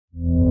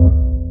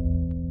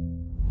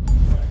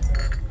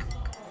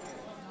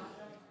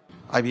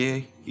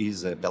IBA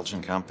is a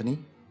Belgian company,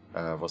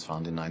 was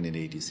founded in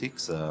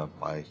 1986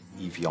 by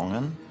Yves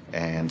Jongen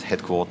and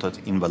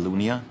headquartered in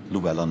Wallonia,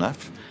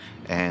 Louvain-la-Neuve.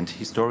 And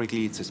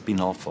historically it's a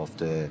spin-off of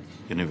the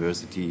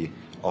University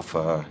of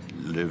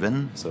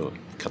Leuven, so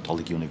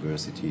Catholic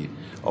University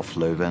of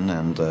Leuven,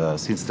 and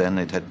since then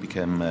it had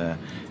become a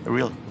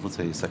real, I would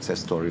say, success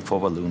story for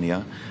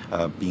Wallonia,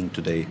 being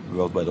today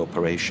worldwide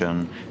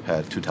operation,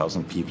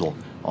 2,000 people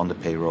on the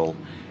payroll,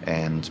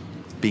 and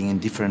being in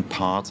different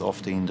parts of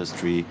the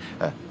industry,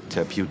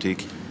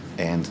 therapeutic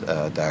and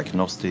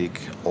diagnostic,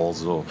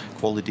 also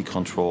quality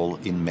control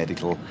in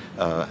medical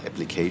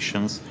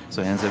applications.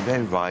 So hence a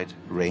very wide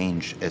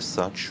range as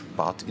such,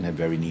 but in a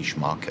very niche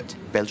market.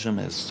 Belgium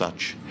as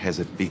such has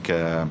a big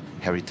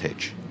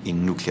heritage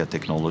in nuclear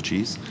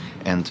technologies,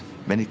 and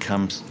when it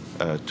comes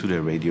to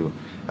the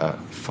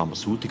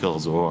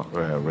radio-pharmaceuticals or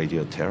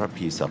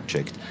radiotherapy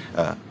subject,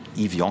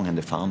 Yves Jongen,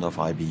 the founder of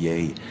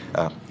IBA,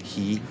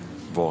 he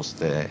was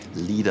the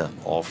leader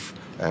of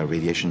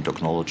radiation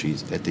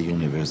technologies at the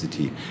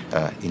university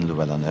in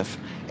Louvain-la-Neuve,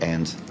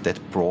 and that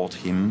brought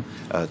him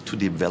to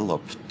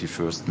develop the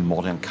first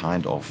modern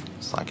kind of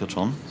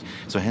cyclotron.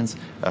 So hence,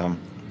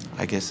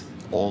 I guess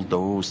all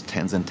those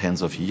tens and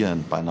tens of years,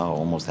 and by now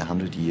almost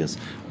 100 years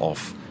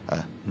of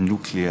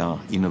nuclear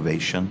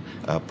innovation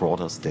brought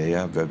us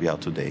there where we are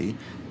today.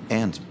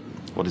 And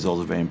what is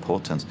also very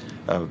important,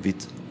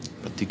 with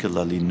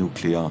particularly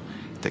nuclear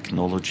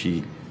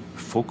technology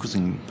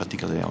focusing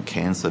particularly on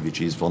cancer, which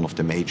is one of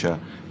the major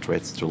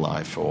threats to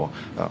life, or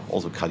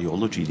also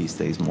cardiology these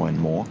days more and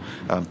more.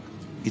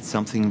 It's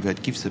something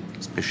that gives a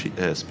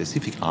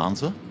specific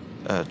answer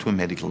to a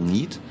medical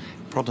need.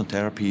 Proton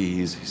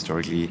therapy is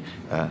historically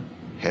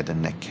head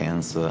and neck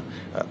cancer,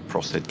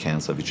 prostate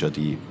cancer, which are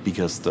the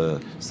biggest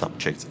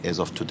subjects as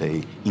of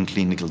today in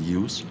clinical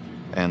use.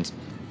 And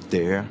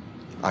there,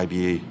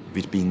 IBA,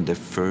 with being the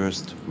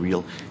first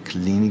real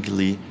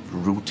clinically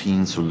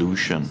routine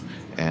solution,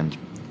 and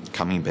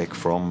coming back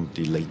from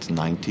the late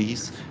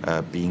 90s,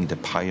 being the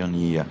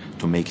pioneer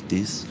to make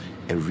this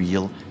a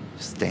real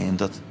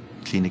standard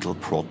clinical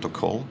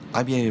protocol.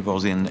 IBA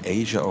was in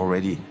Asia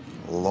already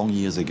long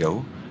years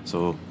ago,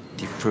 so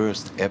the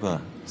first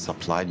ever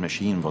supplied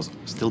machine was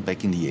still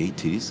back in the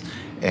 80s,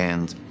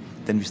 and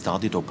then we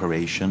started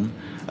operation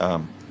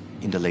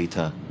in the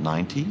later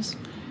 90s,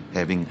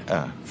 having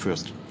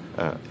first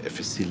a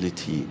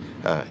facility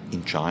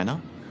in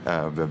China,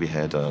 where we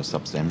had a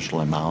substantial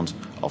amount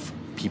of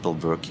people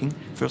working,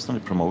 first on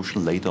the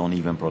promotion, later on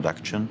even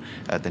production.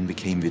 Then we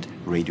came with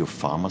radio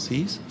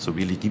pharmacies, so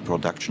really the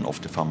production of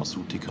the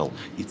pharmaceutical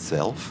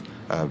itself,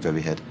 where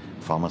we had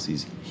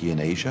pharmacies here in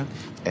Asia,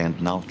 and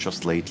now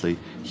just lately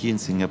here in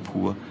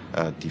Singapore,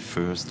 the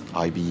first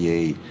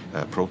IBA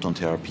proton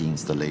therapy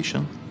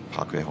installation,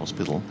 Parkway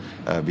Hospital,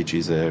 which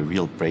is a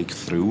real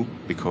breakthrough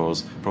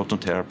because proton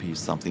therapy is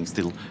something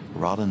still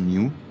rather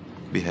new.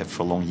 We have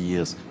for long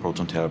years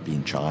proton therapy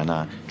in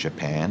China,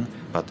 Japan,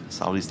 but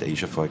Southeast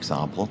Asia, for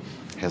example,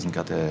 hasn't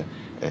got a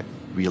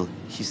real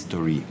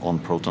history on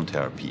proton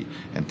therapy.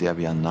 And there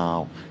we are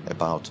now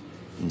about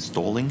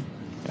installing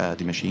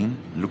the machine,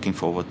 looking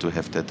forward to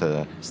have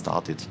that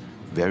started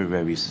very,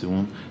 very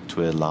soon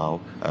to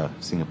allow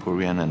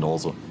Singaporean and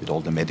also with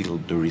all the medical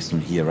tourism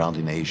here around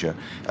in Asia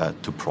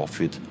to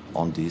profit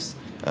on this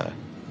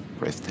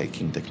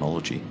breathtaking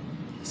technology.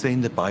 So in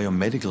the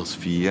biomedical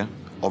sphere,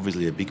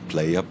 obviously a big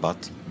player,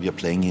 but we are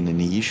playing in a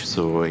niche,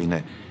 so in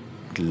a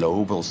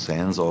global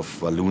sense of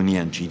Wallonia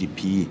and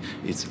GDP,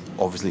 it's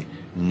obviously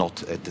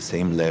not at the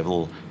same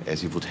level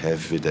as you would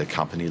have with a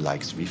company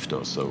like Swift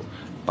or so.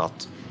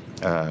 But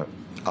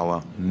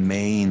our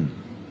main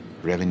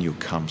revenue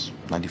comes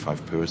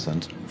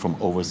 95% from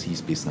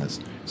overseas business.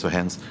 So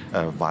hence,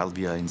 while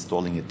we are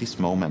installing at this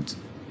moment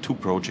 2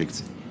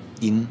 projects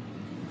in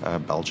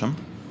Belgium,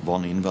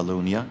 one in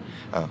Wallonia,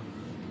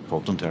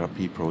 proton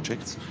therapy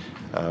projects,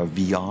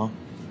 we are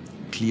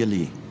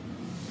clearly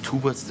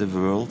towards the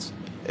world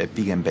a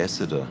big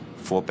ambassador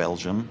for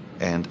Belgium,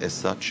 and as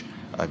such,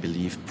 I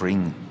believe,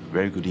 bring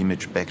very good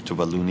image back to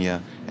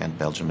Wallonia and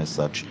Belgium as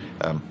such,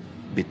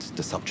 with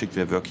the subject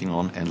we're working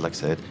on, and like I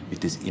said, with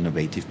this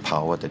innovative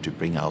power that we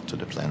bring out to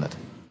the planet.